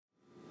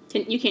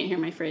You can't hear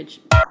my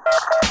fridge.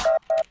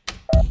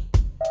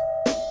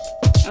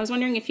 I was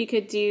wondering if you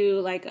could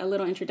do like a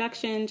little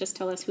introduction, just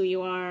tell us who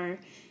you are,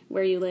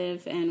 where you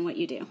live, and what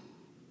you do.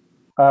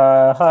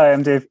 Hi,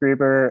 I'm Dave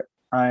Grieber.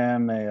 I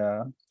am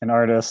an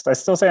artist. I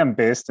still say I'm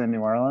based in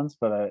New Orleans,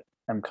 but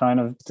I'm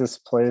kind of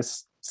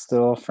displaced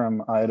still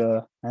from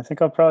Ida. I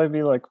think I'll probably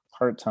be like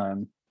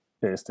part-time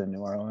based in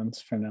New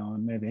Orleans from now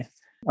on, maybe.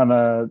 I'm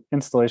a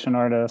installation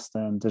artist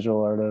and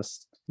digital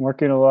artist,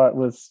 working a lot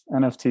with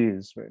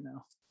NFTs right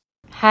now.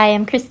 Hi,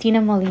 I'm Christina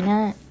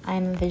Molina.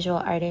 I'm a visual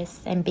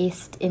artist. I'm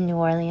based in New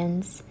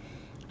Orleans.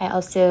 I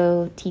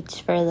also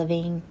teach for a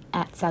living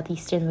at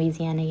Southeastern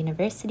Louisiana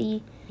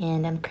University,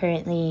 and I'm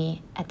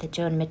currently at the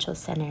Joan Mitchell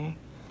Center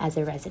as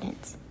a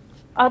resident.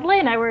 Audley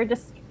and I were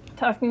just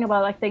talking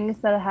about like things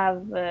that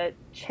have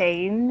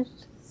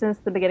changed since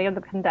the beginning of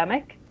the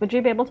pandemic. Would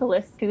you be able to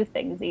list two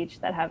things each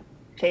that have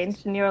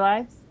changed in your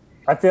lives?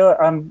 I feel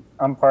like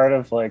I'm part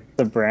of like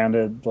the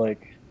branded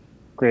like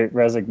Great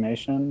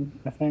Resignation,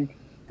 I think,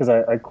 because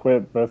I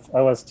quit both.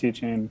 I was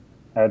teaching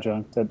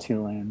adjunct at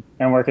Tulane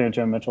and working at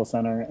Joan Mitchell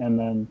Center, and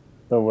then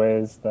the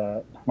ways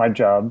that my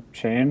job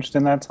changed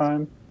in that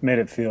time made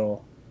it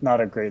feel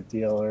not a great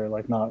deal or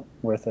like not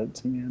worth it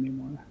to me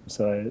anymore.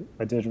 So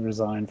I did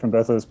resign from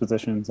both of those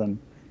positions, and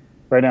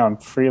right now I'm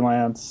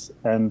freelance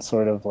and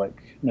sort of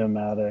like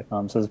nomadic.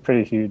 So it's a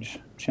pretty huge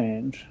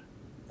change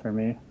for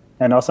me.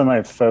 And also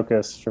my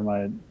focus for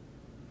my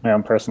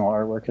own personal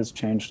artwork has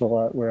changed a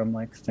lot, where I'm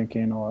like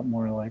thinking a lot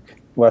more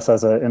like less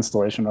as an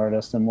installation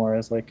artist and more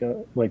as like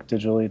a like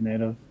digitally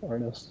native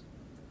artist.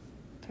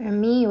 For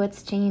me,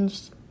 what's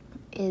changed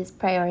is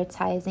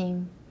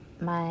prioritizing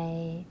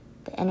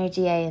the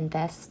energy I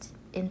invest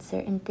in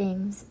certain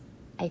things.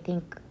 I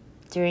think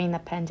during the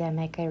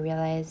pandemic, I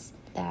realized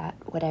that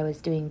what I was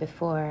doing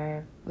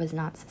before was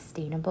not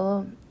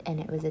sustainable, and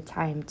it was a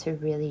time to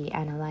really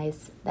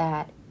analyze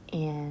that.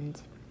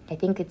 And I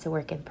think it's a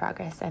work in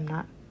progress.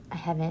 I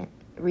haven't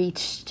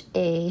reached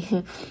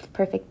a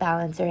perfect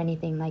balance or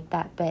anything like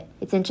that, but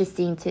it's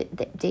interesting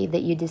Dave,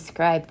 that you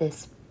describe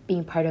this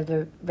being part of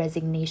the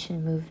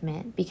resignation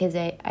movement, because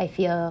I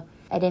feel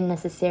I didn't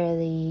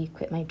necessarily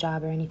quit my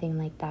job or anything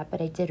like that,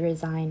 but I did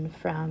resign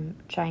from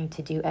trying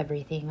to do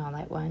everything all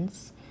at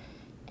once.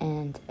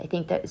 And I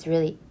think that was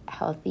really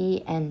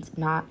healthy, and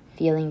not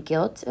feeling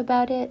guilt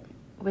about it,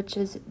 which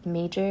is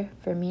major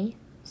for me.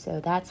 So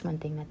that's one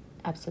thing that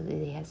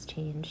absolutely has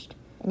changed.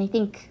 And I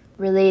think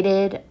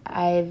related,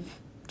 I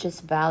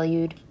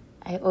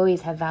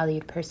always have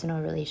valued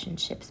personal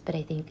relationships, but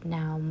I think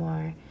now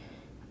more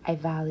I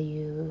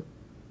value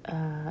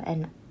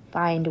and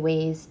find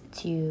ways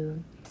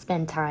to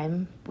spend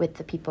time with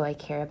the people I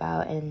care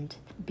about and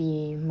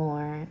be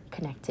more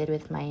connected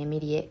with my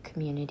immediate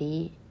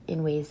community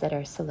in ways that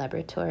are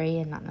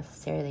celebratory and not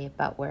necessarily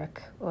about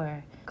work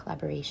or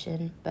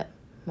collaboration, but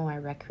more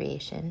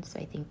recreation. So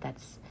I think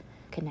that's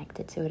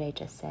connected to what I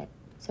just said.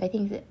 So I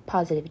think that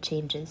positive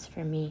changes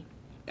for me.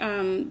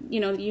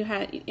 You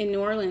had in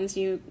New Orleans,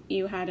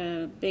 you had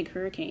a big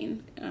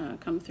hurricane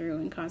come through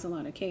and cause a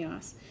lot of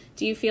chaos.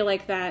 Do you feel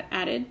like that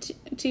added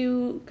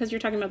to, because you're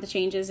talking about the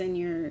changes and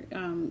you're,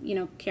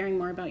 caring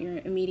more about your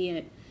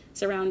immediate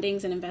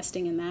surroundings and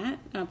investing in that,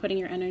 putting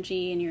your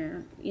energy in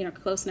your,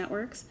 close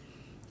networks.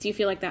 Do you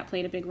feel like that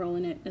played a big role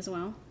in it as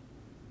well?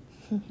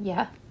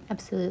 Yeah,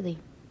 absolutely.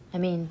 I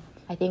mean,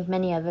 I think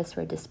many of us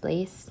were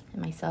displaced,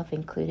 myself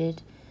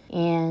included.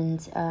 And,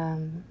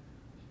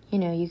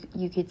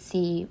 you could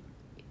see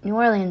New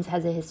Orleans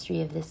has a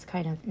history of this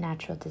kind of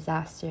natural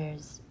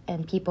disasters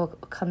and people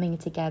coming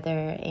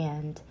together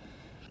and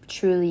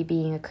truly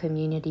being a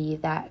community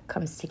that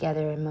comes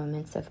together in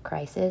moments of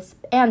crisis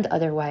and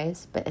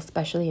otherwise, but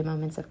especially in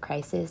moments of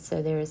crisis.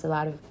 So there was a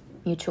lot of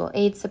mutual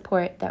aid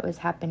support that was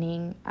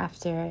happening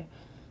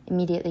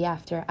immediately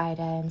after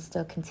Ida, and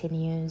still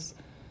continues.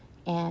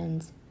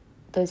 And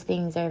those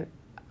things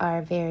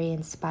are very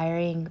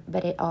inspiring,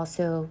 but it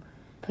also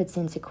puts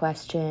into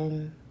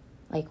question,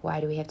 like,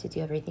 why do we have to do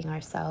everything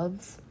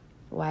ourselves?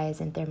 Why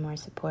isn't there more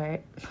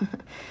support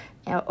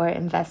or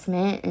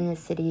investment in a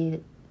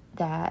city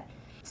that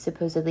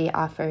supposedly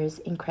offers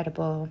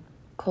incredible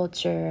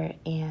culture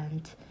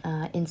and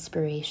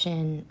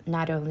inspiration,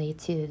 not only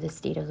to the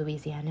state of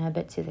Louisiana,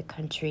 but to the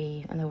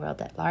country and the world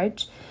at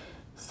large?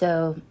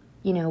 So,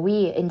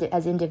 we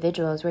as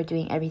individuals, we're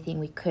doing everything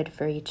we could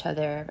for each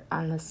other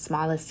on the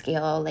smallest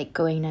scale, like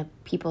going to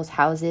people's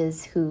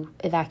houses who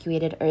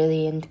evacuated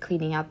early and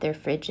cleaning out their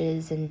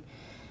fridges and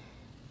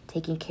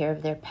taking care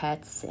of their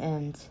pets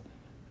and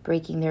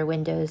breaking their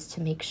windows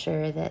to make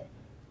sure that,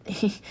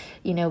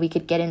 we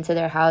could get into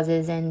their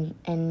houses and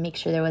make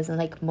sure there wasn't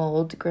like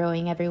mold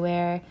growing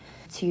everywhere,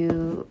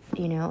 to,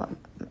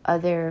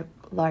 other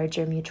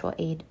larger mutual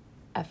aid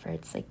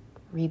efforts like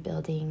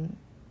rebuilding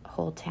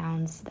whole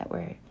towns that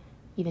were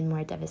even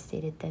more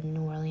devastated than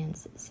New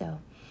Orleans. So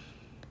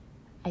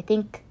I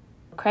think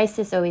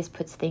crisis always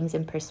puts things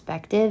in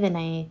perspective, and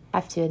I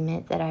have to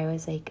admit that I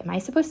was like, am I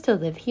supposed to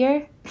live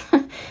here?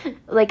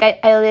 Like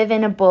I live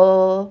in a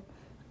bowl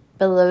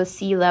below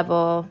sea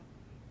level,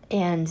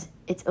 and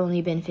it's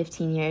only been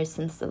 15 years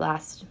since the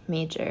last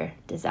major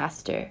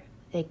disaster.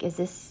 Like, is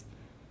this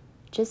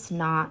just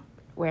not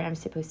where I'm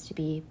supposed to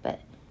be?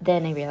 But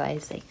then I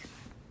realized, like,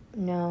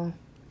 no,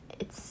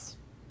 it's,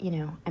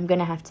 I'm going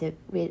to have to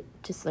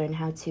just learn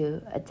how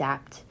to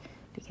adapt,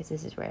 because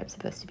this is where I'm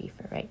supposed to be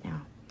for right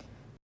now.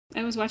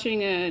 I was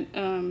watching a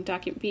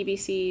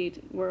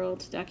BBC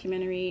World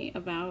documentary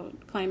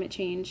about climate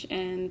change,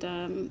 and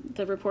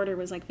the reporter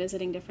was like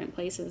visiting different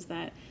places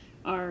that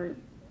are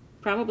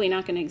probably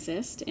not going to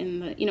exist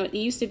in the, it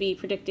used to be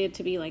predicted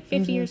to be like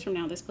 50 years from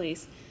now, this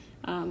place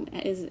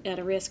is at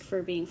a risk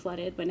for being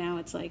flooded, but now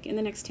it's like in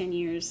the next 10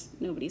 years,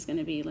 nobody's going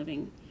to be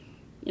living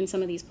in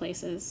some of these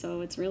places.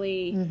 So it's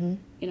really,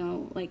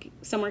 like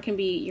somewhere can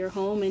be your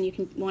home and you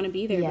can want to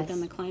be there, but then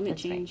the climate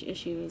change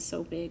issue is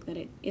so big that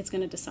it's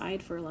going to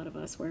decide for a lot of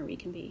us where we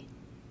can be.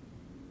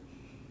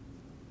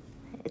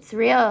 It's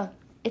real.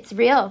 It's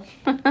real.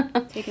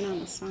 Taking on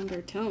a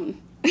somber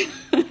tone.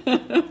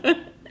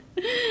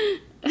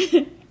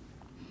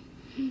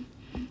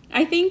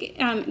 I think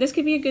this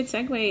could be a good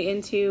segue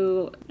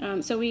into,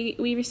 so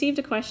we received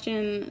a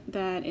question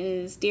that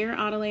is, Dear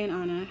Adelaide and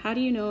Anna, how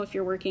do you know if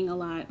you're working a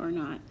lot or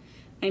not?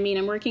 I mean,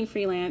 I'm working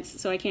freelance,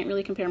 so I can't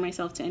really compare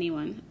myself to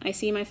anyone. I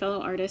see my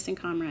fellow artists and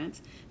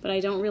comrades, but I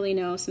don't really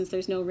know since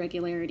there's no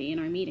regularity in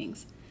our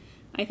meetings.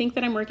 I think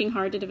that I'm working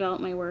hard to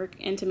develop my work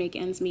and to make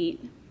ends meet.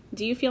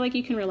 Do you feel like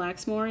you can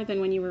relax more than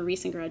when you were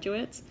recent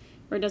graduates,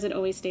 or does it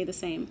always stay the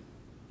same?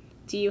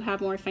 Do you have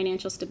more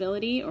financial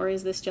stability, or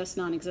is this just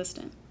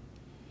non-existent?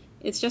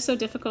 It's just so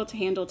difficult to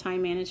handle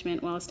time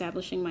management while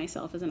establishing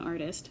myself as an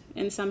artist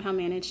and somehow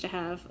manage to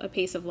have a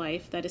pace of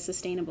life that is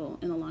sustainable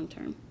in the long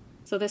term.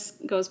 So this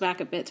goes back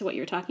a bit to what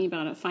you're talking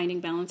about of finding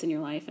balance in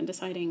your life and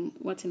deciding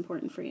what's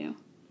important for you.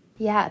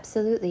 Yeah,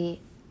 absolutely.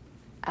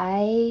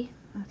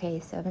 Okay,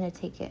 so I'm going to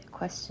take it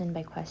question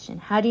by question.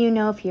 How do you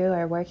know if you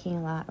are working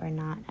a lot or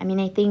not? I mean,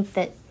 I think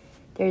that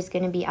there's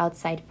going to be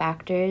outside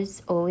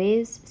factors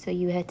always, so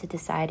you have to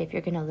decide if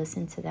you're going to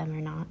listen to them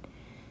or not.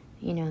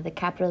 The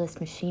capitalist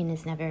machine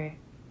is never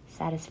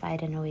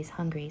satisfied and always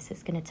hungry, so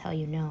it's going to tell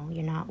you, no,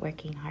 you're not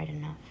working hard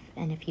enough.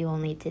 And if you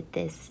only did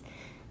this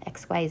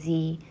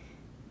XYZ,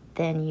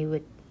 then you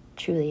would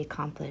truly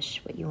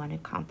accomplish what you want to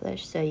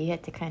accomplish. So you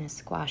have to kind of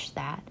squash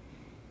that,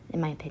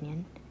 in my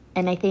opinion.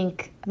 And I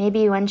think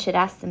maybe one should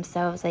ask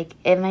themselves, like,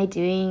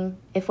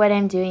 if what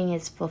I'm doing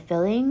is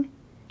fulfilling,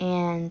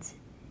 and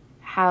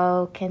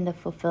how can the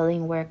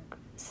fulfilling work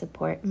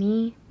support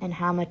me, and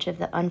how much of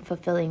the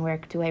unfulfilling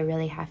work do I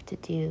really have to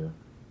do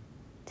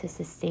to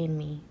sustain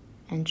me,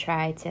 and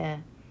try to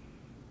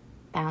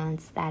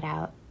balance that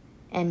out.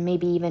 And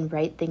maybe even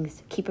write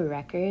things, keep a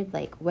record,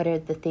 like what are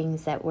the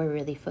things that were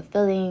really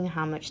fulfilling,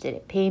 how much did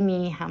it pay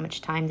me, how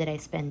much time did I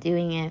spend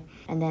doing it,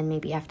 and then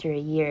maybe after a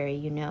year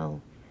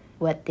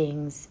what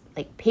things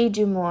like paid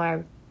you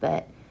more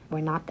but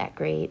were not that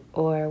great,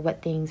 or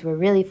what things were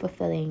really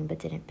fulfilling but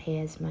didn't pay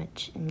as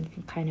much, and you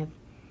can kind of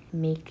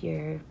make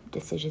your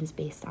decisions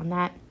based on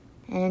that.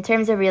 And in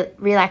terms of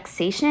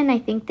relaxation, I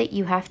think that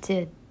you have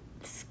to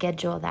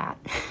schedule that.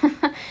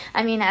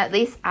 I mean, at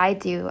least I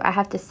do. I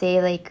have to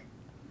say, like,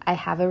 I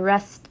have a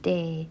rest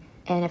day,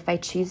 and if I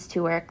choose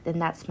to work, then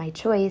that's my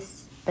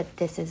choice, but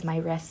this is my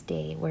rest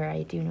day where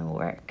I do no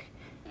work.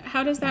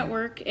 How does that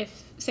work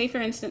if, say, for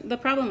instance, the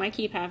problem I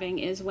keep having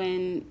is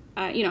when,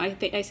 I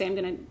say I'm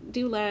going to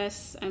do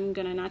less, I'm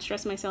going to not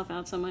stress myself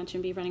out so much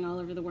and be running all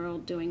over the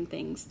world doing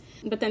things.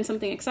 But then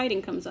something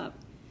exciting comes up,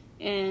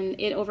 and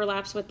it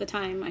overlaps with the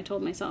time I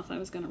told myself I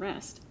was going to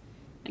rest.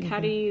 Like, how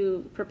do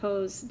you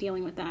propose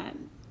dealing with that?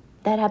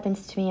 That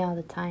happens to me all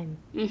the time.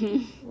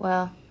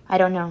 Well, I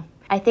don't know.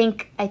 I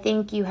think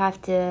you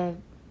have to,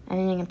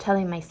 I'm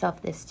telling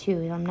myself this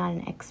too, I'm not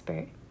an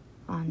expert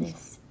on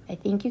this. I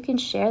think you can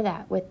share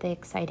that with the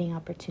exciting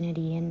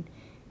opportunity, and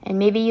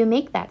maybe you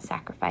make that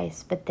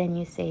sacrifice, but then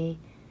you say,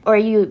 or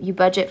you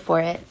budget for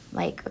it.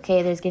 Like,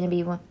 okay, there's going to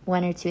be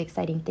one or two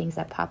exciting things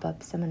that pop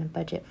up, so I'm going to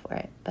budget for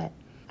it. But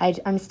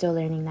I'm still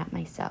learning that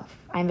myself.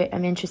 I'm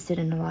interested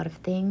in a lot of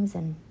things,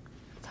 and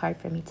it's hard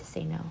for me to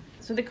say no.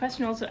 So the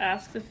question also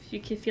asks if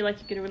you feel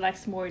like you could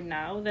relax more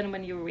now than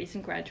when you were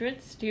recent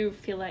graduates. Do you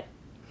feel like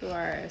you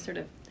are sort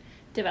of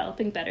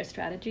developing better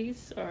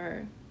strategies,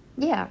 or?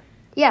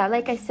 Yeah,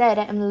 like I said,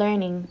 I'm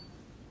learning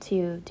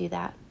to do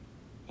that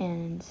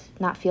and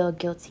not feel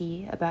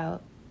guilty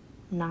about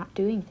not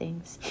doing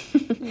things.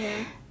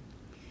 Yeah.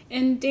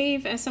 And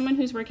Dave, as someone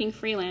who's working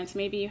freelance,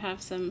 maybe you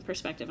have some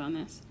perspective on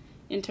this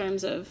in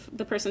terms of,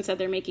 the person said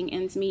they're making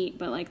ends meet,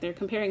 but like they're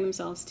comparing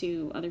themselves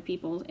to other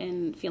people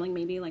and feeling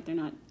maybe like they're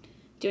not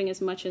doing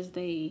as much as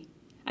I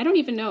don't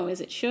even know,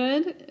 is it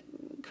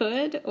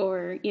could,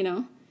 or,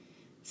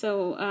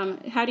 So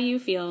how do you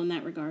feel in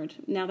that regard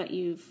now that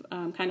you've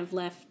kind of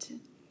left,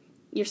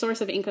 your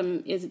source of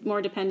income is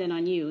more dependent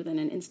on you than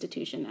an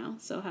institution now?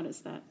 So how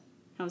does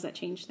that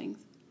change things?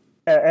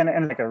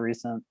 And like a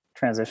recent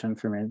transition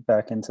for me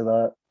back into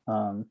that.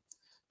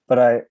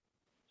 But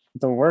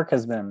the work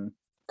has been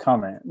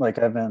coming. Like,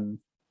 I've been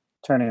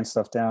turning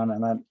stuff down,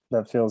 and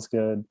that feels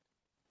good.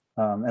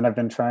 And I've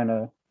been trying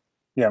to,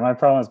 my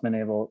problem has been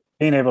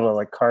being able to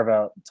like carve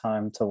out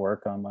time to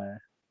work on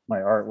my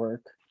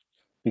artwork,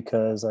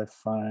 because I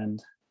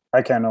find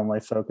I can only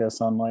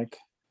focus on like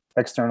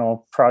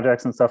external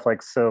projects and stuff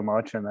like so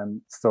much and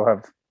then still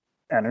have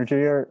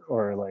energy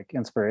or like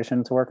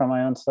inspiration to work on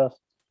my own stuff.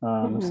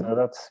 So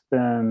that's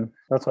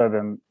what I've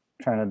been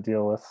trying to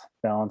deal with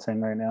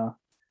balancing right now.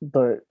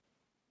 But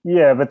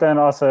yeah, but then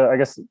also I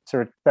guess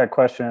sort of that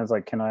question is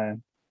like, can I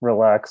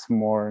relax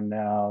more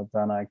now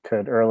than I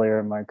could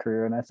earlier in my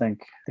career? And I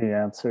think the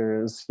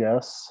answer is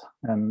yes.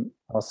 And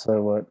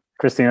also what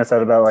Christina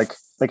said about like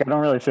I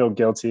don't really feel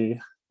guilty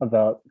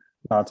about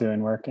not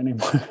doing work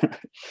anymore.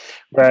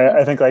 Right.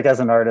 I think like as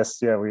an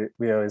artist, yeah,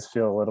 we always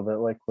feel a little bit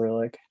like we're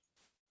like,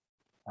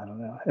 I don't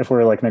know, if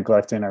we're like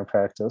neglecting our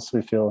practice,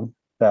 we feel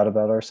bad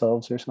about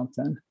ourselves or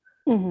something.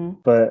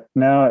 But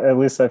now at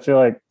least I feel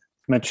like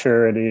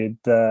maturity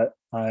that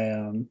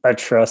I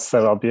trust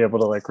that I'll be able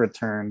to like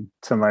return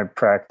to my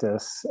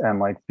practice and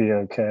like be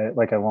okay.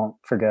 Like I won't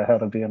forget how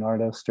to be an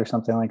artist or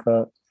something like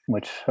that,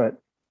 which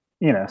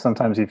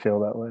sometimes you feel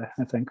that way,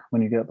 I think,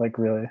 when you get like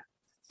really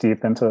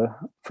deep into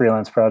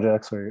freelance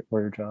projects or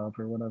your job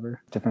or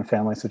whatever, different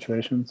family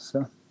situations.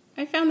 So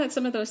I found that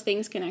some of those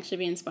things can actually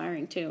be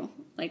inspiring too.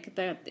 Like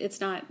that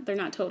they're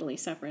not totally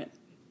separate.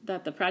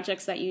 That the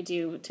projects that you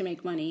do to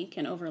make money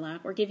can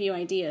overlap or give you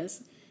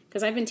ideas.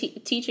 Because I've been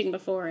teaching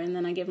before, and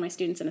then I give my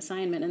students an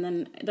assignment, and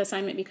then the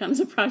assignment becomes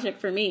a project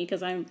for me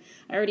because I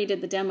already did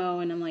the demo,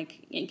 and I'm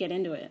like, get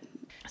into it.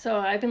 So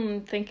I've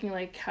been thinking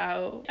like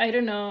how, I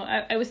don't know,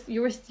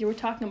 you were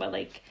talking about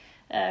like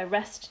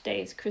rest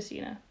days,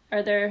 Christina.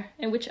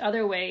 In which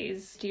other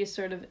ways do you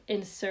sort of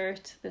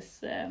insert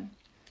this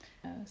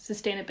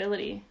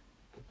sustainability?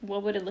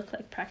 What would it look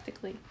like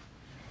practically?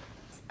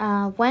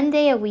 1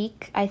 day a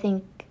week, I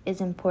think, is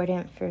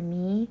important for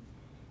me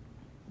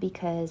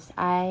because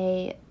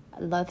I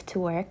love to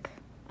work.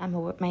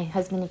 My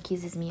husband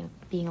accuses me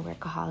of being a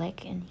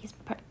workaholic, and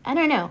I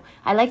don't know.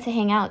 I like to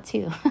hang out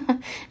too,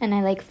 and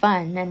I like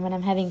fun. And when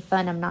I'm having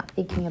fun, I'm not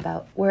thinking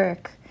about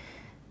work,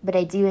 but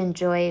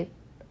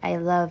I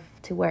love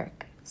to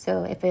work.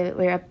 So if it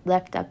were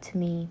left up to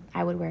me,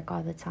 I would work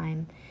all the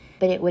time,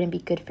 but it wouldn't be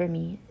good for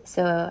me.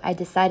 So I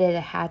decided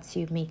I had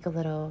to make a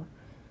little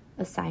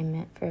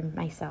assignment for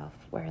myself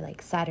where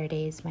like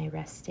Saturday is my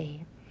rest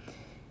day.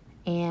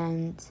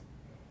 And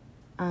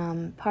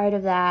part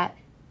of that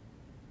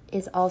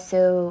is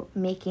also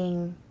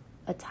making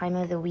a time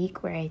of the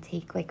week where I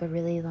take like a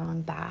really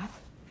long bath.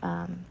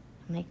 I'm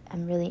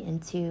really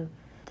into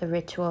the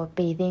ritual of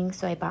bathing,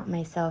 so I bought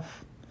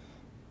myself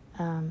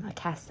a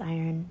cast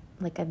iron,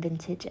 like a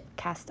vintage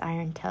cast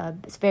iron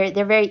tub.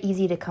 They're very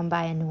easy to come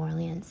by in New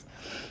Orleans,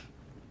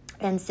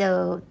 and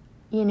so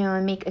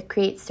I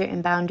create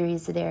certain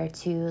boundaries there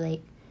too,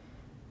 like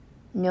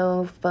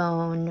no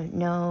phone,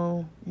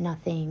 no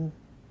nothing,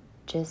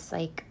 just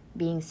like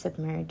being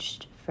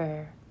submerged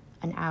for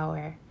an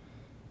hour,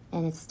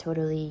 and it's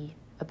totally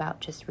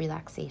about just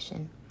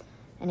relaxation.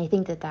 And I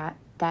think that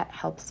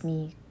helps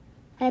me.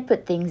 I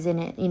put things in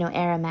it,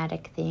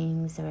 aromatic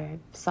things or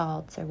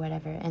salts or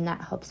whatever, and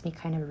that helps me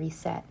kind of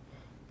reset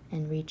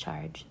and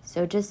recharge.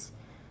 So just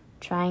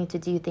trying to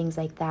do things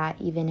like that,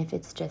 even if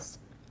it's just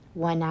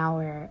 1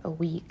 hour a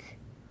week,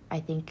 I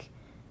think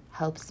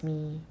helps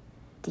me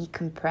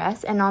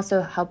decompress and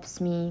also helps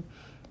me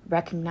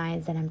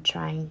recognize that I'm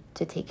trying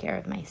to take care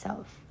of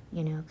myself,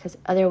 because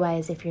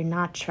otherwise if you're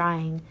not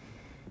trying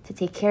to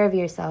take care of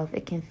yourself,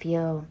 it can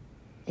feel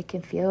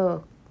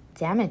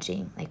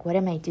damaging. Like, what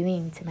am I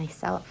doing to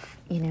myself,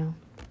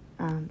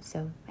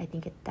 So I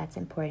think that's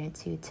important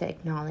to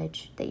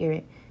acknowledge that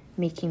you're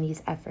making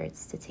these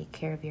efforts to take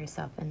care of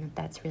yourself, and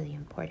that's really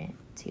important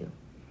too.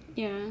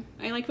 Yeah,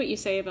 I like what you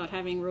say about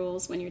having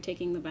rules when you're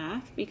taking the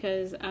bath,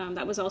 because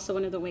that was also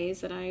one of the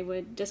ways that I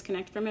would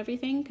disconnect from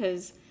everything,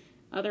 because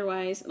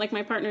otherwise, like,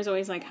 my partner's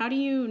always like, how do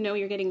you know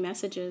you're getting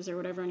messages or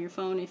whatever on your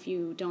phone if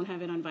you don't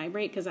have it on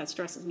vibrate? Because that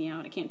stresses me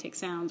out. I can't take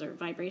sounds or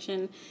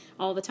vibration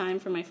all the time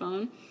from my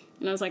phone.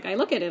 And I was like, I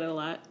look at it a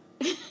lot.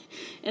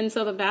 And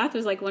so the bath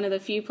was like one of the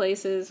few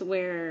places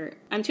where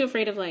I'm too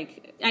afraid of,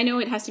 like, I know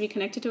it has to be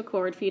connected to a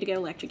cord for you to get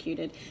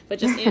electrocuted, but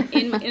just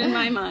in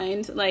my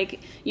mind,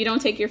 like, you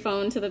don't take your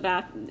phone to the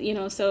bath,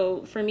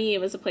 so for me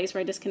it was a place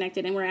where I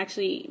disconnected and where I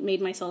actually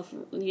made myself,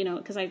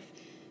 because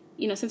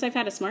since I've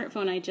had a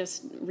smartphone, I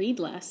just read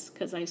less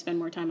because I spend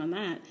more time on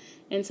that.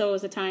 And so it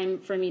was a time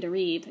for me to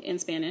read in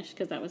Spanish,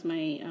 because that was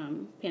my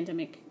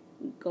pandemic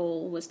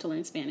goal, was to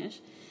learn Spanish.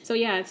 So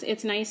yeah,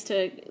 it's nice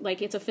to,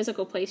 like, it's a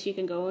physical place you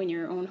can go in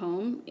your own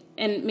home.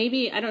 And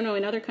maybe, I don't know,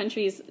 in other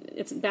countries,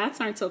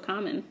 baths aren't so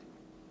common.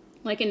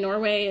 Like in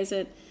Norway, is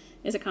it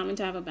common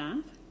to have a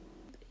bath?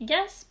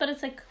 Yes, but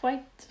it's like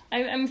quite,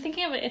 I'm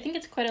thinking of it, I think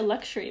it's quite a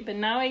luxury. But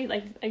now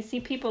I see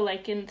people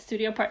like in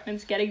studio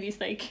apartments getting these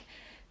like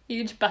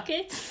huge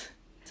buckets,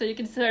 so you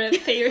can sort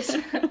of pay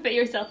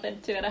yourself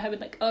into it. I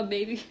haven't like, oh,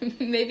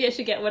 maybe I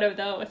should get one of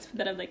those.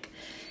 But I'm like,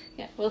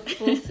 yeah, we'll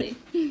see.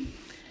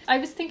 I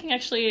was thinking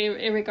actually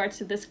in regards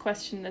to this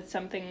question, that's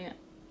something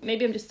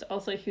maybe I'm just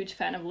also a huge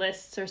fan of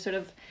lists, or sort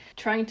of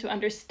trying to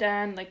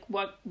understand like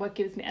what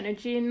gives me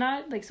energy and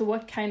not. Like, so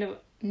what kind of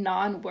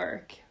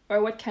non-work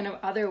or what kind of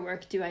other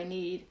work do I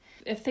need?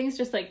 If things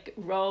just like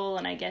roll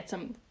and I get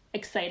some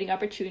exciting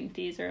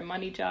opportunities or a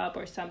money job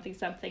or something,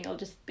 I'll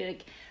just be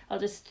like, I'll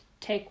just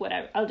take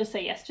whatever, I'll just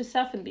say yes to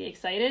stuff and be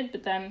excited.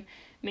 But then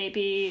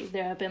maybe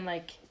there have been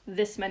like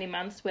this many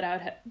months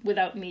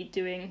without me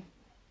doing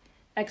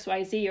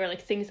XYZ, or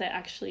like things I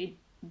actually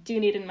do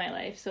need in my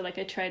life. So like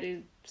I try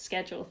to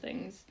schedule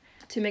things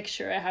to make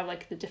sure I have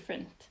like the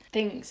different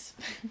things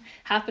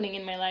happening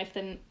in my life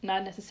that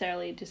not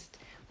necessarily just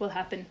will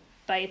happen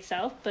by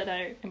itself, but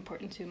are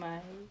important to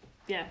my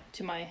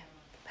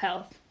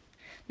health,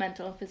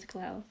 mental and physical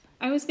health.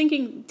 I was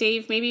thinking,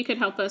 Dave, maybe you could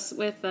help us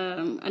with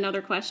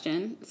another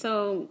question.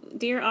 So,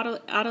 dear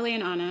Adelaide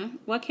and Anna,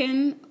 what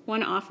can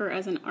one offer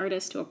as an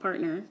artist to a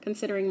partner,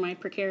 considering my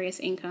precarious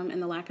income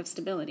and the lack of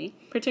stability,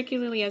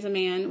 particularly as a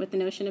man with the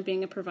notion of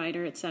being a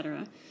provider,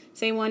 etc.?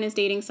 Say one is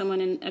dating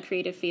someone in a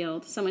creative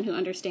field, someone who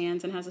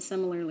understands and has a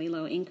similarly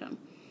low income.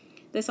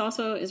 This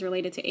also is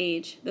related to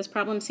age. This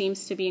problem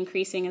seems to be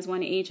increasing as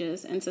one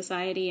ages, and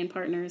society and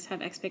partners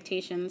have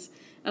expectations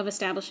of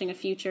establishing a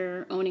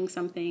future, owning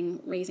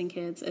something, raising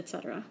kids,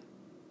 etc.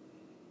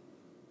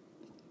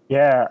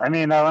 Yeah, I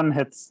mean, that one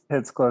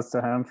hits close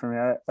to home for me.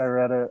 I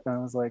read it and I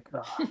was like,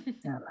 oh,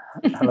 man,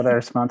 how would I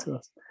respond to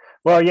this?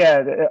 Well,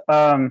 yeah,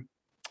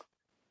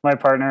 my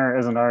partner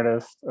is an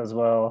artist as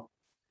well.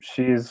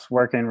 She's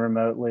working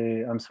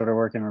remotely. I'm sort of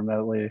working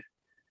remotely.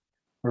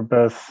 We're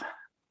both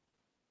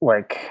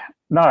like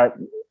not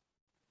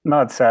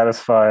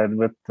satisfied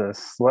with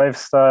this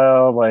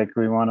lifestyle. Like,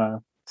 we want to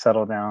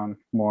settle down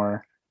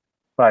more,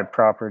 buy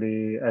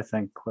property. I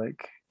think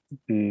like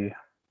I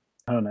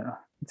don't know.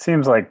 It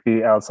seems like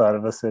be outside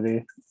of a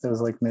city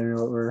is like maybe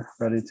what we're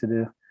ready to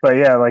do. But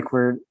yeah, like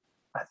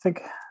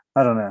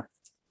I don't know.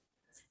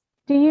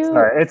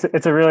 Sorry,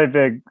 it's a really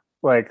big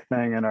like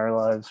thing in our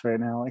lives right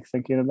now, like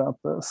thinking about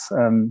this.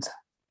 And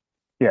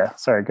yeah,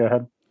 sorry, go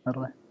ahead,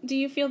 Natalie. Do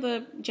you feel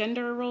the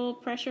gender role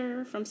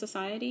pressure from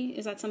society?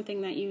 Is that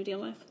something that you deal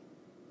with?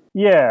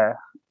 Yeah,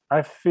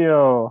 I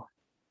feel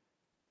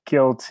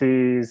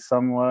guilty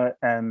somewhat,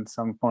 and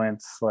some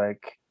points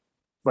like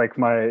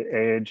my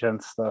age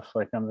and stuff.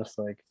 Like, I'm just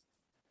like,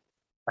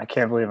 I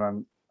can't believe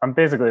I'm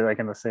basically like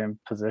in the same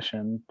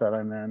position that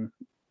I'm in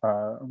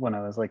when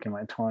I was like in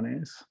my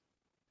 20s,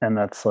 and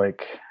that's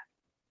like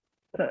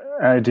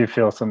I do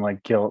feel some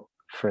like guilt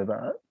for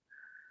that.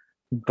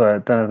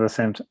 But then at the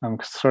same time, I'm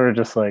sort of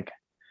just like,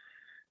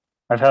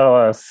 I've had a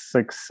lot of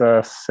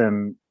success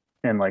in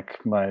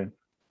like my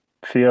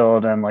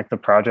field and like the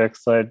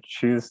projects I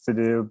choose to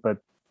do, but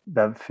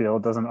that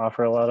field doesn't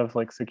offer a lot of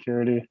like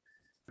security.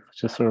 It's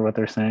just sort of what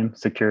they're saying,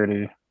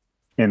 security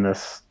in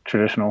this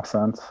traditional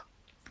sense.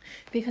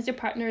 Because your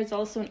partner is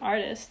also an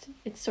artist,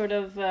 it's sort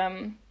of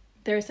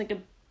there's like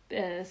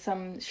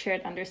some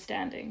shared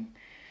understanding.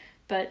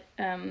 But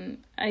I'm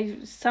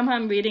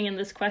reading in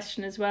this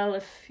question as well,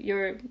 if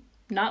you're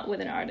not with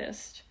an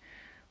artist,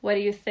 what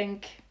do you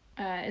think?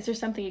 Is there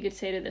something you could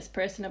say to this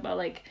person about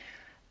like,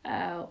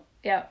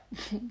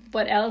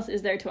 what else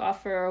is there to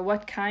offer, or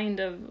what kind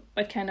of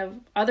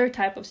other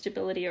type of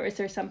stability, or is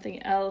there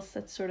something else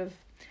that sort of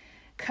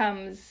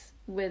comes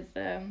with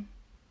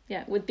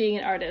being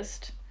an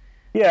artist?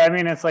 Yeah, I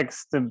mean, it's like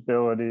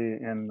stability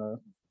in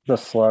the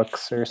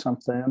flux or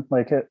something.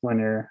 Like, it when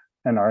you're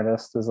an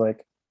artist is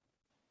like,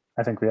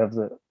 I think we have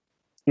the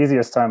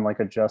easiest time like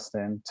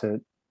adjusting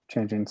to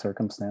changing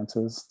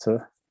circumstances,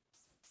 to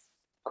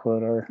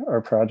quote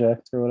our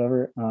project or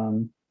whatever.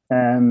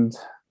 And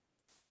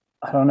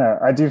I don't know,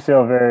 I do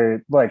feel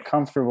very like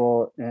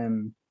comfortable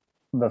in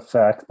the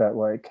fact that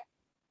like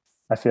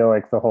I feel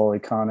like the whole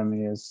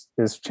economy is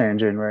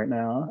changing right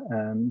now,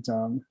 and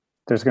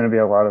there's going to be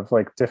a lot of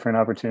like different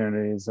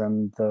opportunities,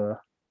 and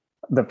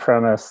the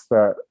premise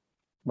that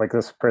like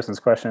this person's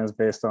question is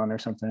based on or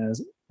something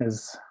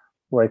is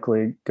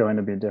likely going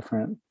to be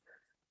different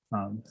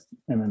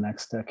in the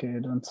next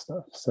decade and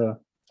stuff. So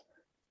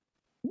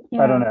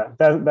yeah. I don't know,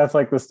 that's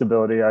like the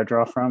stability I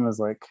draw from, is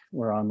like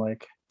we're on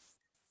like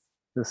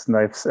this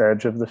knife's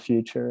edge of the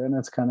future, and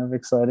it's kind of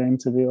exciting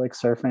to be like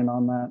surfing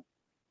on that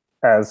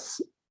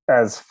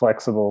as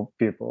flexible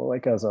people,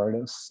 like as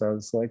artists,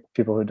 as like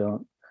people who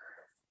don't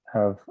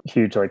have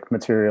huge like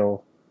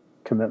material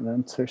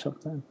commitments or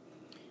something.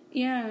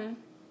 Yeah,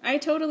 I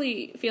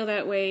totally feel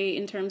that way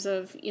in terms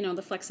of,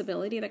 the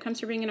flexibility that comes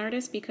from being an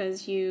artist,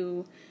 because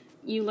you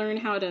learn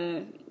how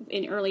to,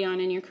 early on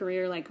in your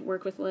career, like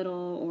work with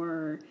little,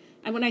 or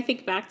and when I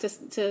think back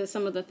to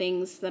some of the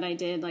things that I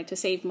did, like to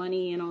save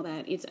money and all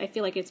that, I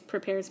feel like it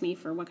prepares me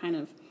for what kind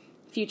of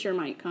future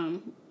might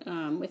come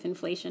with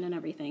inflation and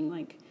everything.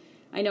 Like,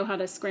 I know how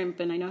to scrimp,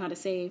 and I know how to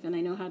save, and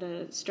I know how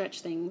to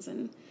stretch things,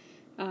 and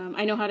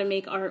I know how to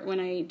make art when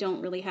I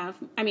don't really have.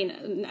 I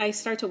mean, I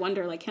start to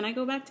wonder, like, can I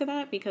go back to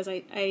that? Because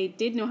I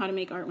did know how to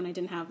make art when I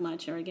didn't have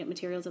much, or I get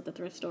materials at the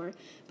thrift store.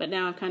 But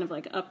now I've kind of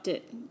like upped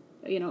it,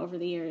 over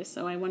the years.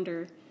 So I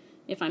wonder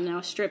if I'm now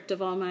stripped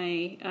of all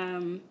my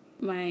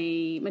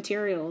my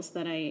materials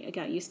that I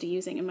got used to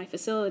using and my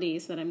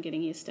facilities that I'm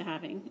getting used to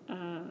having?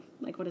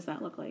 Like, what does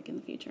that look like in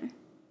the future?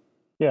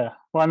 Yeah.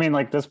 Well, I mean,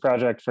 like this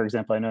project, for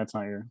example, I know it's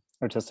not your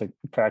artistic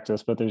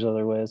practice, but there's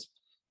other ways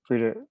for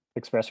you to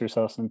express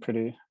yourself in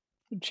pretty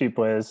cheap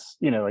ways,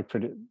 like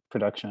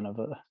production of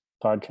a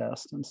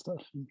podcast and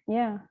stuff.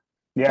 Yeah.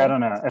 Yeah, I don't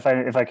know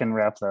if I can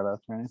wrap that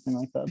up or anything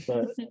like that,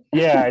 but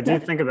yeah, I do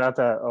think about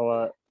that a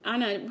lot.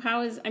 Anna,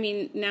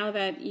 now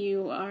that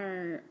you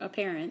are a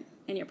parent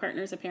and your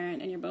partner's a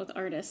parent and you're both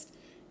artists,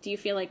 do you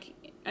feel like,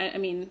 I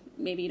mean,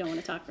 maybe you don't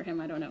want to talk for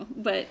him, I don't know,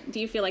 but do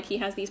you feel like he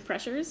has these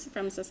pressures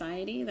from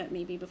society that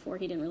maybe before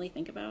he didn't really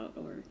think about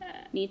or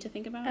need to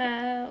think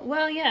about?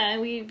 Well, yeah,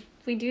 we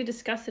do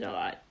discuss it a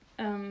lot.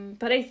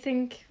 But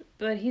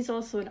he's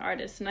also an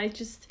artist, and I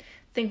just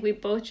think we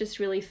both just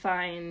really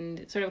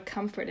find sort of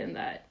comfort in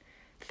that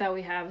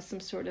we have some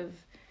sort of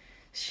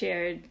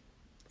shared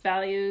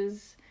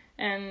values.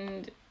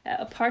 And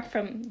apart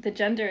from the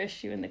gender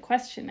issue and the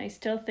question, I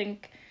still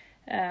think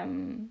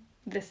it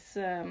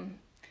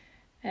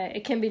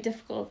can be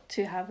difficult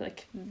to have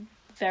like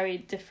very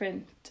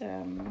different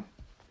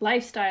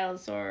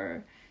lifestyles,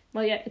 or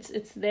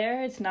it's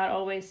there, it's not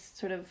always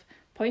sort of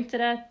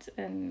pointed at,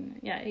 and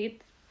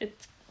it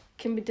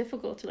can be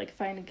difficult to like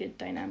find a good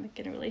dynamic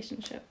in a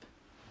relationship.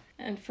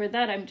 And for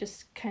that, I'm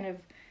just kind of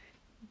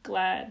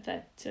glad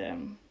that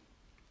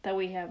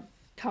we have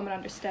common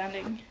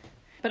understanding.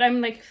 But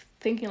I'm like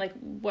thinking like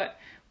what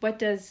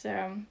does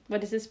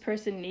this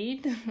person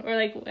need, or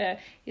like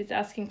is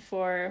asking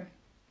for.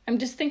 I'm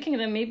just thinking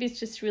that maybe it's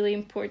just really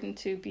important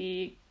to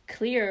be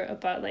clear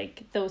about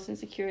like those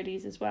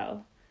insecurities as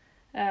well,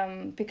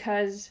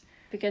 because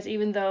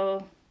even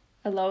though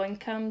a low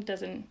income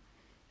doesn't,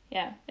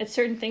 it's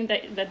certain things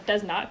that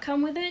does not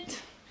come with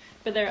it.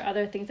 But there are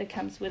other things that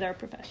comes with our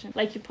profession,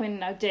 like you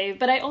pointed out, Dave.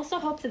 But I also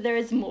hope that there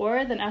is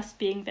more than us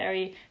being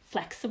very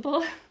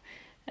flexible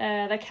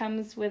that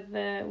comes with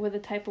the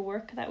type of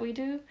work that we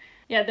do.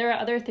 Yeah, there are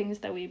other things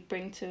that we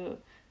bring to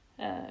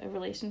a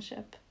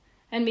relationship.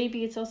 And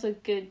maybe it's also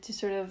good to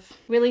sort of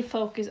really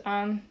focus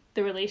on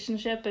the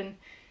relationship and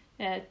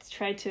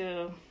try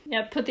to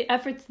put the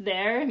efforts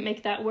there,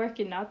 make that work,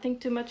 and not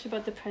think too much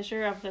about the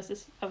pressure of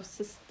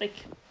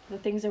the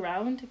things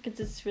around,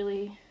 because it's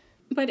really...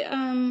 But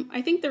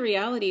I think the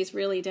reality is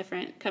really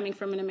different coming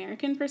from an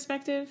American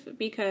perspective,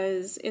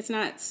 because it's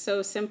not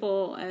so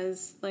simple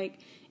as like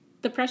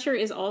the pressure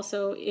is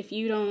also if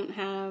you don't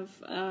have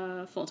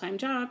a full-time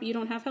job, you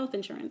don't have health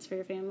insurance for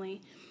your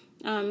family.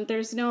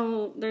 There's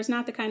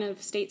not the kind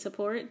of state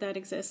support that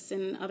exists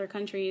in other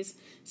countries.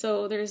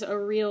 So there's a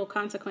real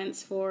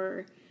consequence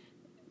for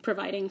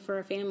providing for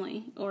a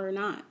family or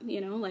not,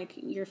 like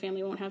your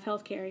family won't have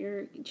health care,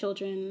 your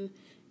children...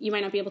 You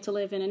might not be able to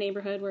live in a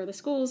neighborhood where the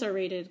schools are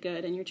rated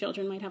good and your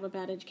children might have a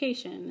bad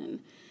education.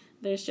 And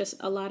there's just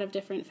a lot of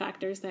different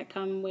factors that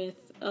come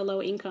with a low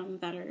income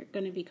that are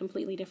going to be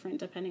completely different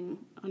depending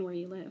on where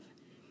you live.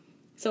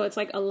 So it's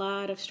like a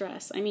lot of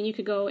stress. I mean, you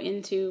could go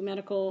into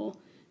medical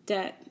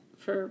debt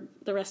for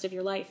the rest of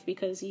your life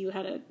because you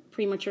had a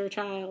premature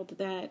child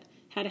that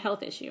had a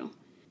health issue.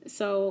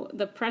 So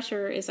the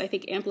pressure is, I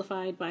think,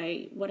 amplified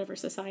by whatever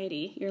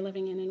society you're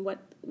living in and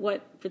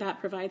what that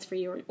provides for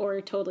you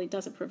or totally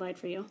doesn't provide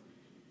for you.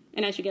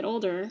 And as you get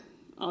older,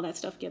 all that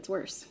stuff gets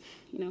worse,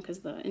 because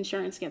the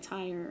insurance gets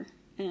higher.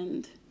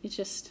 And it's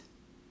just,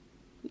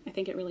 I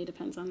think it really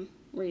depends on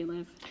where you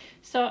live.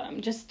 So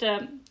I'm just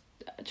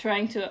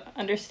trying to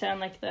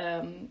understand like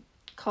the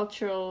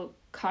cultural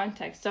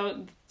context.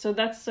 So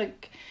that's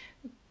like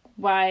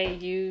why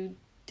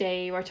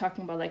Dave were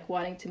talking about like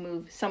wanting to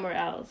move somewhere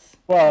else.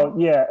 Well,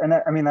 yeah, and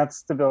I mean that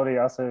stability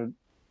also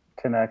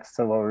connects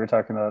to what we were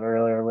talking about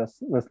earlier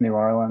with New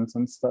Orleans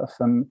and stuff,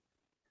 and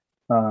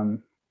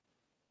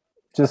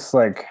just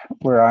like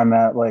where I'm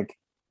at, like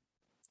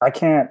I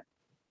can't,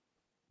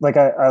 like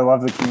I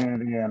love the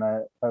community and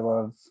I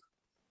love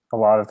a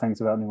lot of things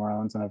about New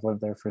Orleans, and I've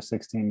lived there for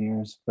 16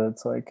 years, but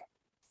it's like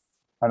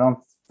I don't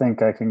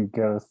think I can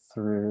go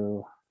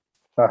through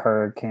a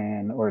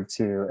hurricane or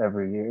two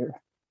every year.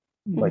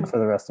 Like for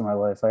the rest of my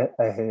life.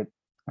 I hate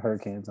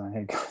hurricanes. I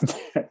hate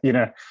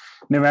going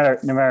no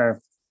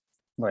matter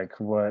like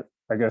what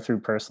I go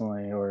through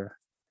personally, or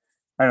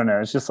I don't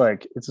know, it's just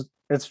like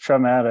it's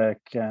traumatic,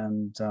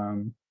 and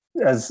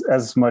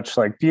as much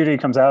like beauty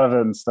comes out of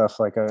it and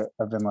stuff, like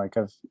I've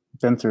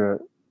been through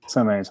it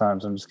so many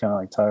times, I'm just kind of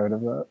like tired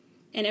of that.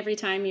 And every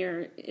time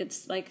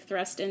it's like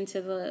thrust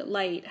into the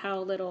light how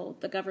little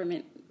the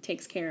government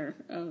takes care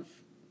of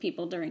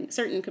people during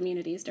certain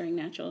communities during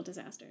natural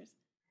disasters.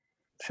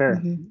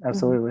 Sure,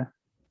 absolutely.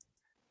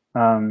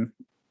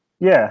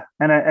 Yeah,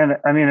 and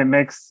I mean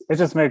it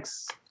just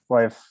makes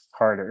life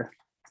harder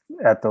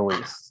at the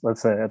least.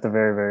 Let's say at the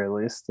very, very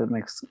least, it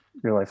makes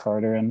your life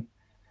harder. And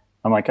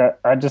I'm like,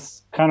 I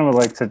just kind of would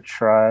like to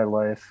try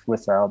life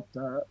without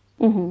that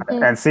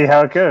and see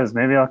how it goes.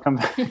 Maybe I'll come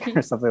back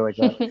or something like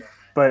that.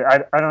 But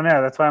I don't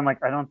know. That's why I'm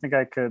like, I don't think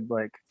I could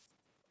like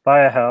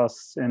buy a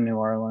house in New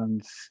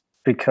Orleans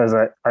because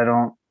I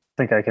don't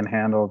think I can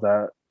handle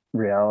that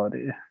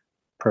reality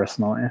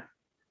personally.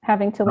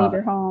 Having to leave Uh,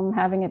 your home,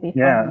 having it be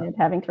yeah, flooded,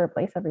 having to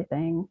replace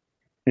everything.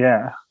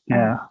 yeah.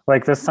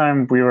 Like this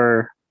time we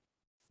were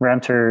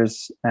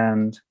renters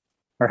and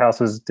our house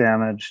was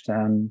damaged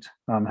and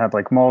had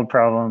like mold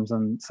problems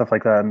and stuff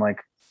like that. And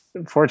like,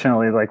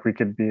 fortunately, like we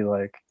could be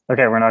like,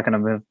 okay, we're not going to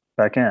move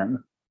back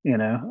in, you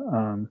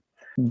know,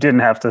 didn't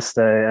have to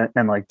stay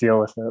and like deal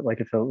with it.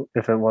 Like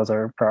if it was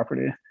our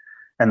property,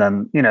 and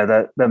then, you know,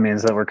 that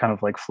means that we're kind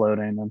of like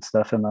floating and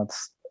stuff. And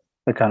that's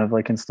the kind of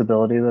like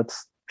instability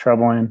that's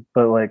troubling.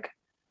 But like,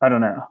 I don't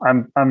know.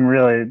 I'm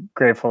really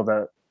grateful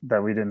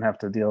that we didn't have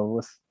to deal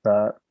with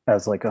that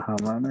as like a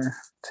homeowner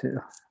too,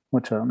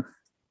 which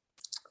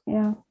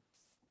Yeah.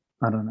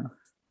 I don't know.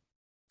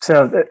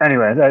 So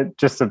anyway,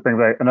 just to bring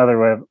back another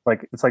way of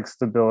like, it's like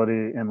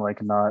stability and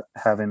like not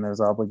having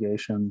those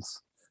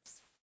obligations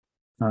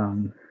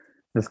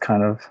is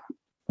kind of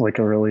like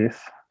a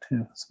relief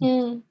too.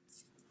 So.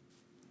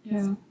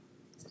 Yeah.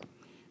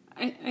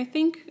 I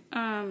think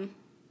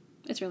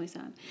it's really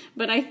sad,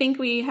 but I think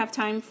we have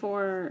time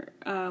for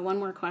one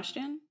more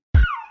question.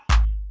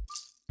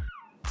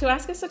 To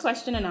ask us a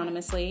question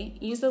anonymously,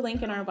 use the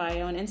link in our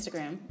bio on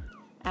Instagram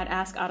at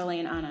Ask Adelaide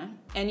and Anna,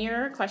 and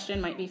your question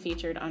might be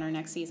featured on our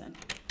next season.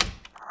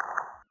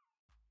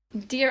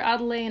 Dear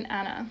Adelaide and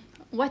Anna,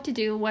 what to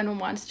do when one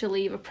wants to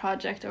leave a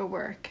project or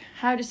work?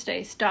 How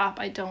to stop,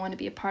 I don't want to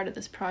be a part of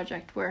this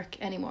project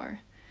work anymore.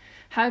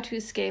 How to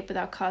escape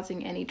without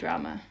causing any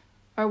drama.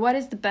 Or what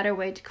is the better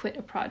way to quit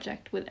a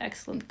project with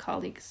excellent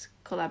colleagues,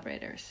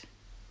 collaborators?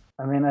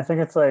 I mean, I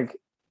think it's like,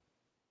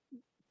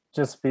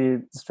 just be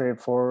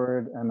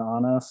straightforward and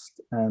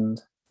honest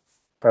and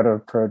try to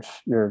approach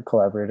your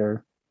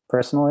collaborator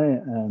personally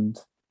and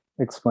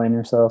explain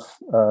yourself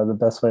the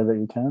best way that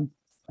you can.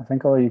 I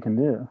think all you can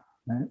do,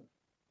 right?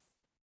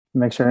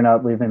 Make sure you're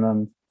not leaving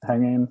them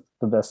hanging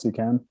the best you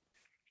can.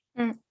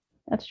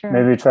 That's true.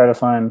 Maybe try to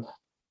find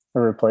a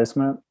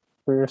replacement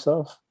for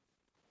yourself,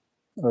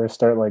 or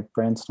start like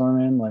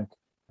brainstorming, like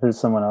who's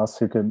someone else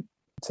who could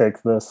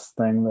take this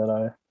thing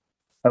that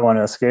I want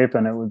to escape,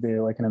 and it would be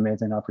like an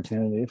amazing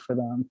opportunity for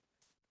them,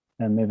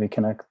 and maybe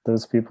connect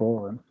those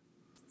people. And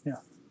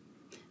yeah,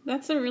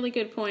 that's a really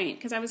good point,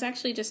 because I was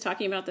actually just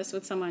talking about this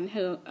with someone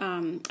who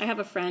I have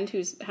a friend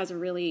who has a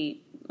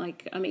really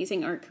like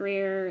amazing art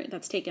career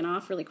that's taken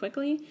off really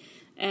quickly,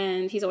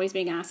 and he's always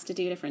being asked to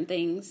do different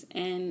things,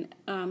 and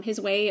his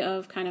way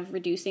of kind of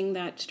reducing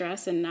that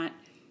stress and not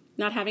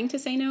having to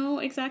say no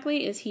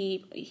exactly is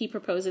he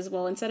proposes,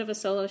 well, instead of a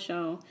solo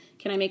show,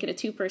 can I make it a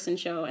 2-person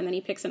show? And then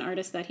he picks an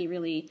artist that he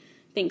really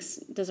thinks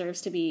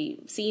deserves to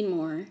be seen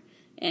more,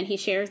 and he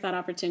shares that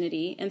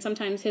opportunity. And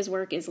sometimes his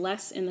work is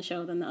less in the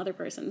show than the other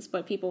person's,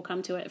 but people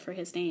come to it for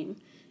his name,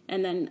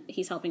 and then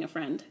he's helping a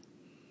friend.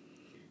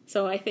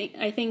 So I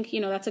think,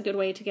 you know, that's a good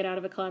way to get out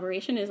of a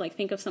collaboration, is like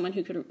think of someone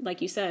who could,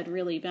 like you said,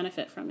 really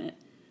benefit from it,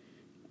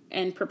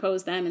 and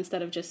propose them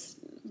instead of just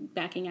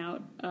backing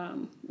out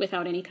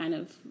without any kind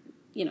of,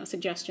 you know,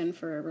 suggestion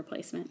for a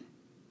replacement.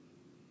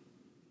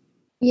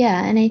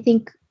 Yeah, and I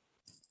think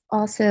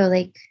also,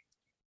 like,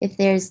 if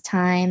there's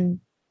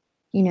time,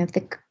 you know, if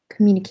the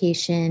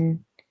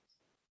communication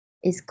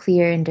is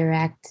clear and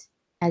direct,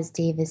 as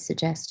Dave is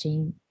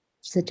suggesting,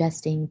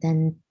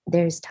 then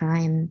there's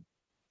time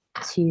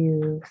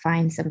to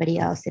find somebody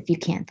else if you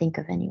can't think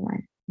of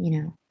anyone, you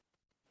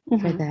know,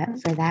 for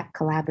that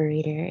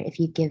collaborator. If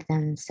you give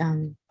them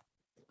some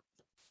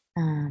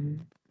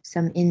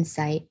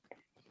insight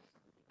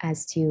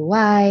as to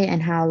why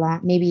and how long,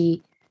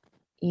 maybe,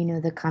 you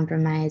know, the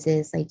compromise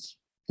is like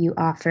you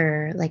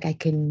offer, like, I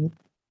can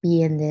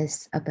be in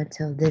this up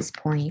until this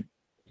point,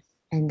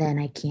 and then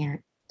I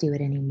can't do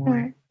it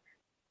anymore.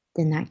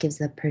 Then that gives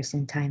the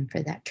person time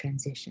for that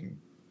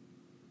transition.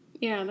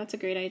 Yeah, that's a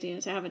great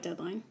idea, to have a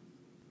deadline.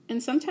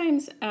 And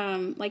sometimes,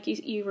 like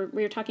we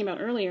were talking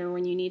about earlier,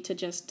 when you need to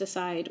just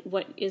decide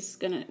what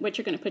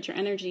you're gonna put your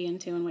energy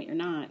into and what you're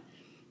not.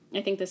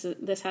 I think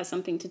this has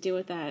something to do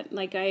with that.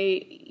 Like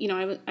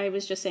I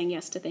was just saying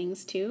yes to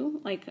things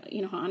too. Like,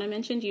 you know, how Anna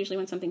mentioned, usually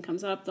when something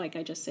comes up, like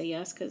I just say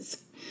yes,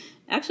 because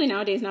actually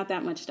nowadays not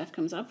that much stuff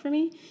comes up for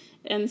me.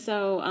 And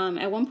so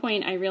at one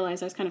point I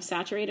realized I was kind of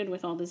saturated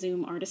with all the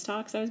Zoom artist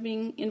talks I was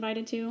being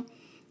invited to.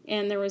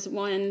 And there was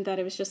one that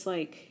it was just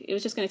going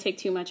to take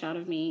too much out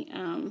of me.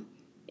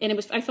 And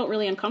I felt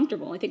really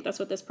uncomfortable. I think that's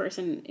what this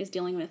person is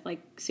dealing with,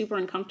 like super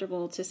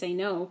uncomfortable to say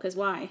no, because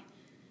why?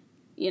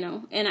 You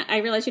know, and I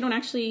realized you don't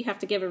actually have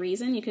to give a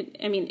reason. You could,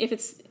 I mean,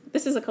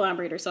 this is a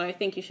collaborator, so I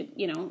think you should,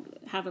 you know,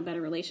 have a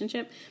better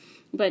relationship.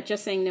 But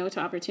just saying no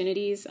to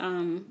opportunities,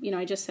 you know,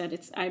 I just said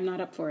I'm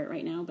not up for it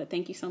right now, but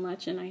thank you so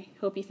much, and I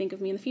hope you think of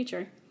me in the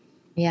future.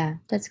 Yeah,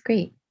 that's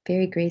great.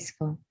 Very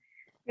graceful.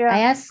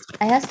 Yeah.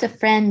 I asked a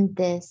friend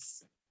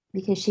this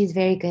because she's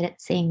very good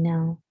at saying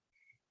no.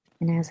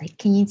 And I was like,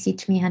 can you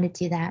teach me how to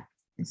do that?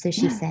 And so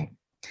she said,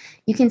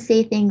 you can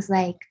say things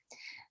like,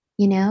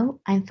 you know,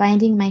 I'm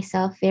finding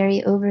myself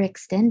very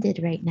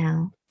overextended right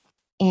now.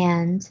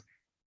 And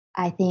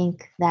I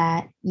think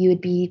that you would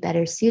be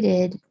better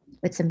suited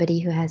with somebody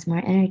who has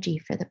more energy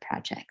for the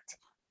project.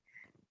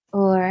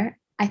 Or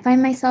I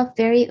find myself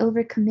very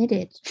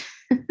overcommitted.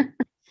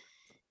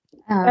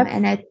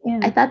 And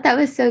I thought that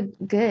was so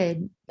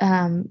good.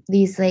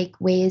 These like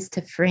ways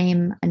to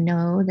frame a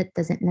no that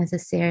doesn't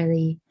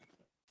necessarily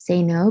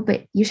say no,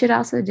 but you should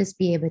also just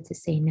be able to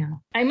say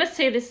no. I must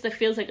say this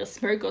feels like a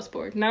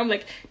smorgasbord.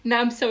 Now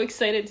I'm so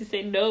excited to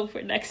say no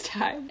for next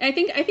time. I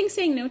think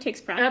saying no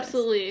takes practice.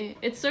 Absolutely.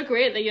 It's so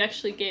great that you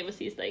actually gave us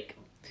these like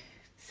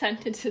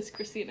sentences,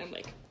 Christine. I'm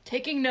like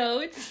taking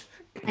notes.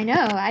 I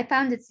know. I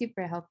found it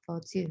super helpful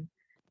too.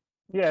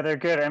 Yeah, they're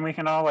good. And we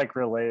can all like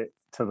relate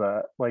to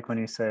that, like when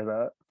you say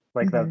that,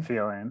 like that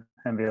feeling,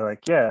 and be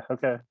like, yeah,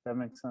 okay, that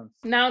makes sense.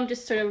 Now I'm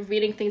just sort of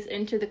reading things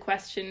into the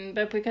question,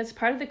 but because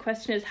part of the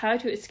question is how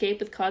to escape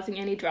with causing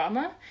any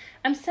drama,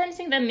 I'm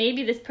sensing that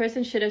maybe this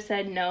person should have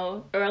said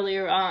no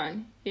earlier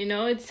on. You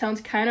know, it sounds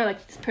kind of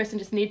like this person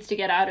just needs to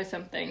get out or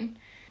something.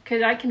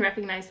 Because I can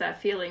recognize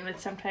that feeling that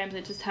sometimes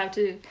I just have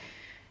to,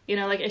 you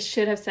know, like I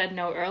should have said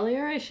no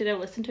earlier. I should have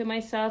listened to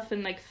myself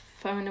and like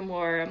found a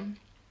more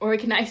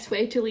organized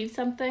way to leave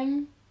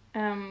something.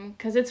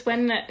 Because it's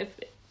when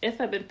if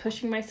I've been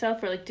pushing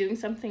myself or like doing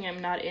something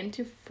I'm not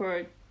into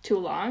for too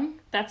long,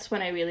 that's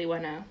when I really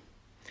want to,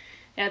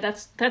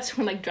 that's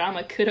when like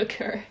drama could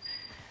occur.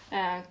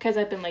 Because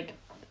I've been like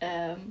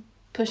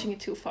pushing it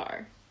too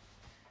far.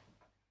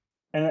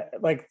 And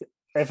like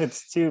if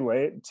it's too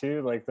late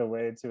too, like the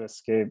way to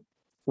escape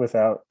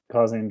without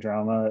causing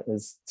drama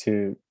is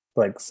to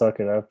like suck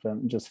it up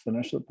and just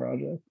finish the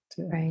project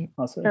too. Right.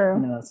 Also, True. I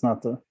mean, that's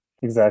not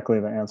exactly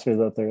the answer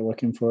that they're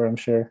looking for, I'm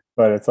sure,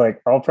 but it's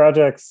like all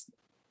projects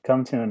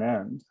come to an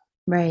end,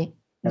 Right.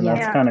 and Yeah.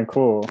 that's kind of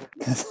cool.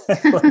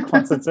 Like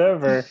once it's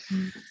over,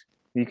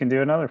 you can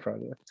do another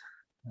project.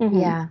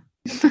 Yeah.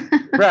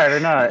 Right or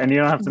not, and you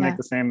don't have to Yeah. make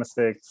the same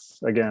mistakes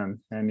again,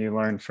 and you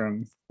learn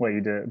from what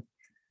you did.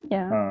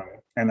 Yeah.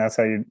 And that's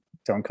how you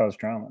don't cause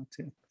drama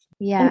too.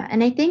 Yeah.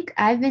 And I think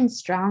I've been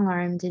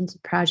strong-armed into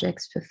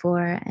projects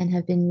before and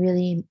have been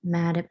really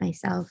mad at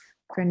myself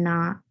for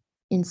not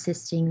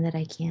insisting that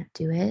I can't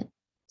do it.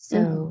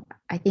 So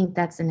I think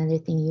that's another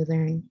thing you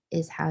learn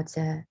is how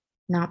to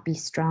not be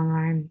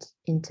strong-armed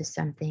into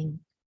something,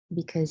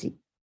 because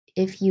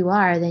if you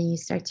are, then you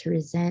start to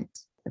resent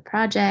the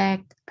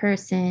project, the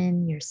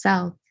person,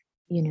 yourself.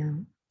 You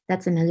know,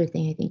 that's another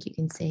thing I think you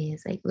can say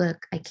is like,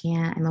 look, I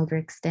can't, I'm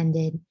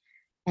overextended.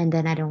 And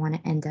then I don't want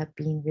to end up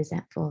being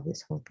resentful of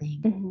this whole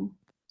thing.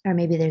 Or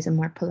maybe there's a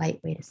more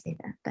polite way to say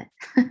that, but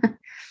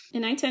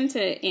And I tend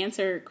to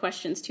answer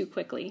questions too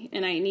quickly,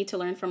 and I need to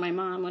learn from my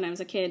mom. When I was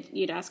a kid,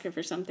 you'd ask her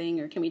for something,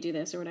 or can we do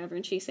this or whatever,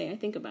 and she'd say,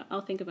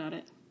 I'll think about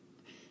it.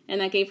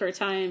 And that gave her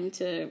time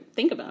to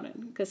think about it,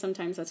 because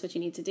sometimes that's what you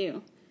need to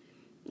do.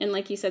 And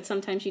like you said,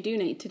 sometimes you do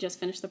need to just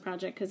finish the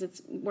project, because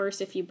it's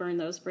worse if you burn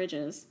those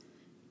bridges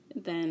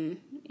than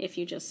if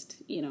you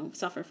just, you know,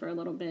 suffer for a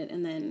little bit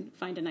and then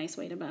find a nice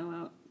way to bow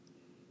out.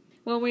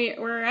 Well,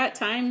 we're at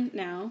time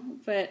now,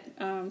 but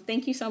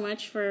thank you so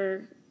much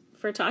for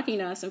talking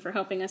to us and for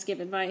helping us give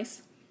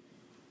advice.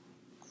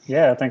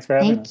 Yeah, thanks for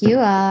having us. thank you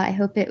all. I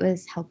hope it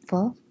was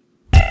helpful.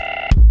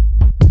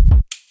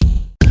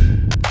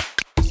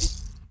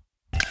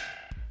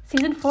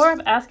 Season 4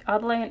 of Ask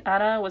Adelaide and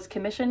Anna was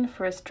commissioned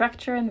for a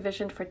structure and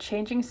vision for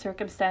changing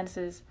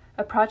circumstances,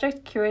 a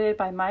project curated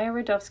by Maya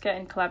Rudowska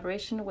in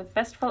collaboration with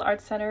Westfall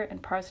Arts Center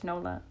and Pars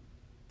Nola.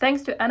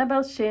 Thanks to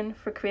Annabelle Shin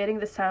for creating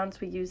the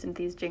sounds we use in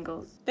these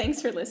jingles.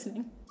 Thanks for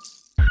listening.